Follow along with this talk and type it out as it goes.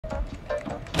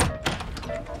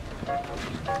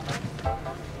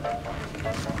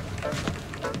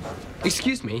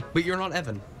Excuse me, but you're not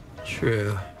Evan.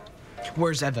 True.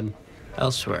 Where's Evan?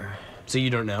 Elsewhere. So you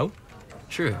don't know?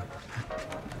 True.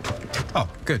 Oh,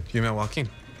 good. You met Joaquin.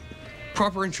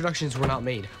 Proper introductions were not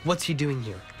made. What's he doing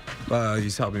here?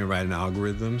 He's helping me write an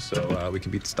algorithm so we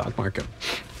can beat the stock market.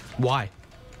 Why?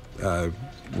 Well,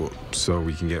 so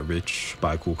we can get rich,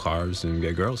 buy cool cars, and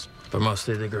get girls. But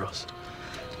mostly the girls.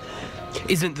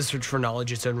 Isn't the search for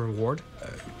knowledge its own reward?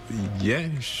 Yeah,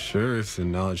 sure, if the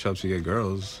knowledge helps you get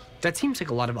girls. That seems like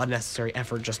a lot of unnecessary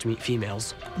effort just to meet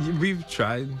females. We've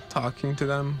tried talking to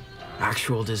them.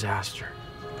 Actual disaster.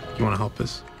 You want to help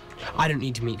us? I don't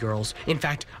need to meet girls. In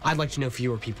fact, I'd like to know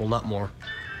fewer people, not more.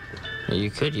 You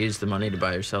could use the money to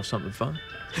buy yourself something fun.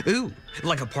 Ooh,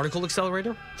 like a particle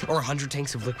accelerator? Or 100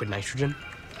 tanks of liquid nitrogen?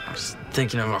 I was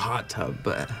thinking of a hot tub,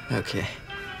 but okay.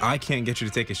 I can't get you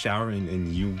to take a shower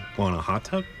and you want a hot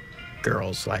tub?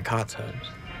 Girls like hot tubs.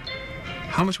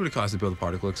 How much would it cost to build a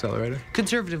particle accelerator?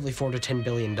 Conservatively $4 to $10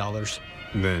 billion.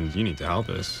 Then you need to help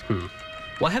us. Well,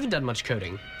 I haven't done much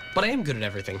coding, but I am good at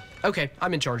everything. Okay,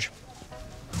 I'm in charge.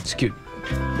 Scoot.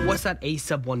 What's that a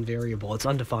sub 1 variable? It's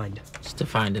undefined. It's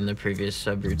defined in the previous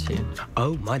subroutine.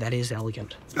 Oh, my, that is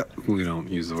elegant. We don't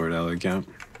use the word elegant.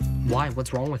 Why?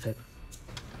 What's wrong with it?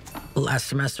 Last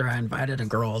semester, I invited a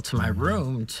girl to my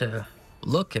room to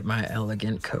look at my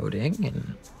elegant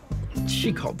coding, and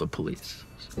she called the police.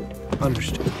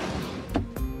 Understood.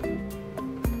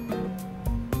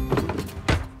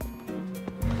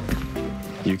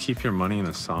 You keep your money in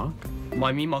a sock?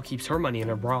 My Meemaw keeps her money in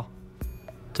her bra.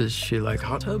 Does she like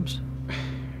hot tubs?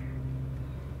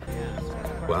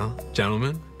 Well,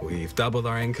 gentlemen, we've doubled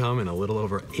our income in a little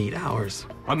over 8 hours.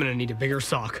 I'm gonna need a bigger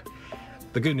sock.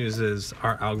 The good news is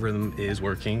our algorithm is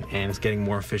working and it's getting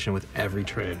more efficient with every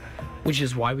trade. Which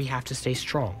is why we have to stay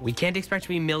strong. We can't expect to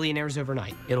be millionaires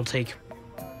overnight. It'll take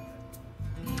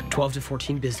 12 to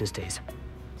 14 business days.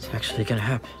 It's actually gonna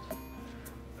happen.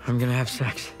 I'm gonna have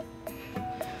sex.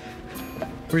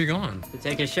 Where are you going? To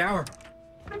take a shower.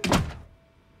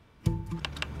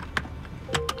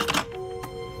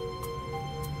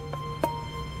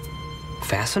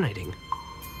 Fascinating.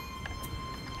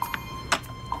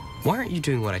 Why aren't you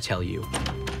doing what I tell you?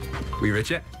 We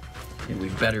rich yet? Yeah, we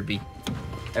better be.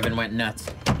 Evan went nuts.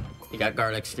 He got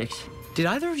garlic sticks. Did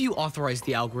either of you authorize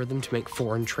the algorithm to make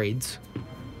foreign trades?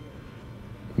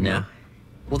 No.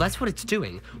 Well, that's what it's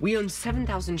doing. We own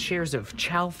 7,000 shares of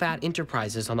Chow Fat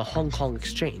Enterprises on the Hong Kong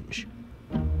Exchange.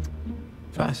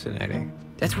 Fascinating.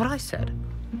 That's what I said.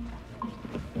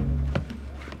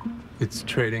 It's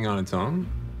trading on its own?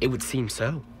 It would seem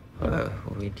so.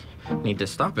 We need to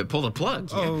stop it. Pull the plug.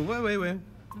 Oh, wait.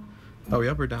 Are we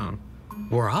up or down?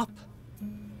 We're up.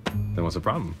 Then what's the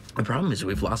problem? The problem is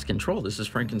we've lost control. This is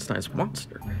Frankenstein's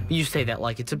monster. You say that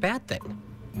like it's a bad thing.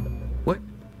 What?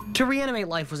 To reanimate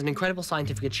life was an incredible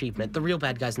scientific achievement. The real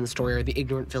bad guys in the story are the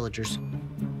ignorant villagers.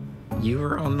 You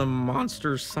were on the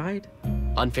monster's side?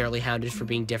 Unfairly hounded for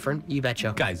being different? You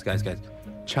betcha. Guys.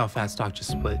 Chow Fat stock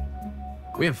just split.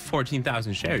 We have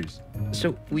 14,000 shares.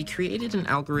 So we created an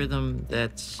algorithm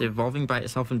that's evolving by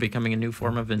itself and becoming a new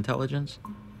form of intelligence?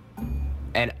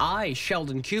 And I,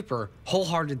 Sheldon Cooper,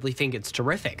 wholeheartedly think it's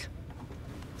terrific.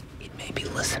 It may be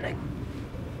listening.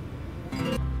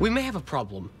 We may have a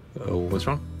problem. What's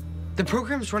wrong? The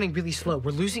program's running really slow.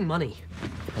 We're losing money.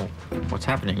 Oh, what's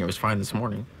happening? It was fine this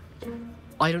morning.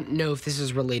 I don't know if this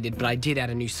is related, but I did add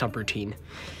a new subroutine.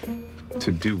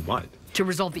 To do what? To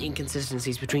resolve the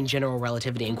inconsistencies between general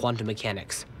relativity and quantum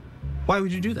mechanics. Why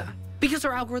would you do that? Because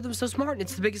our algorithm's so smart and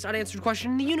it's the biggest unanswered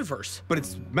question in the universe. But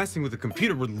it's messing with the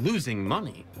computer. We're losing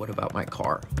money. What about my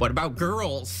car? What about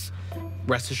girls?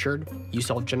 Rest assured, you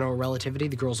solve general relativity,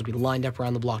 the girls will be lined up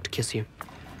around the block to kiss you.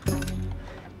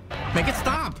 Make it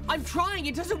stop! I'm trying,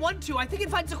 it doesn't want to. I think it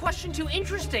finds the question too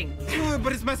interesting.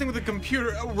 But it's messing with the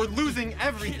computer. We're losing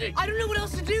everything. I don't know what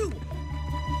else to do.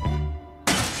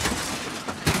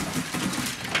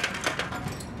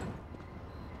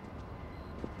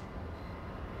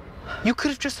 You could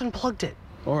have just unplugged it.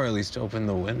 Or at least open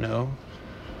the window.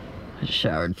 I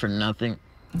showered for nothing.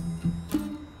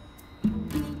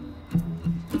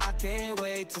 I can't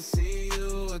wait to see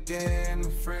you again, my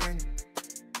friend.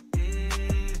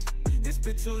 It's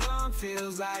been too long,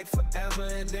 feels like forever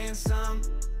and then some.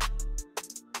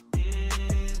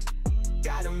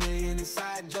 Got a million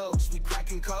inside jokes, we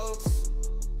cracking codes.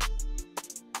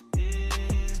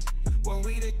 When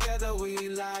we together, we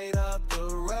light up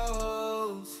the road.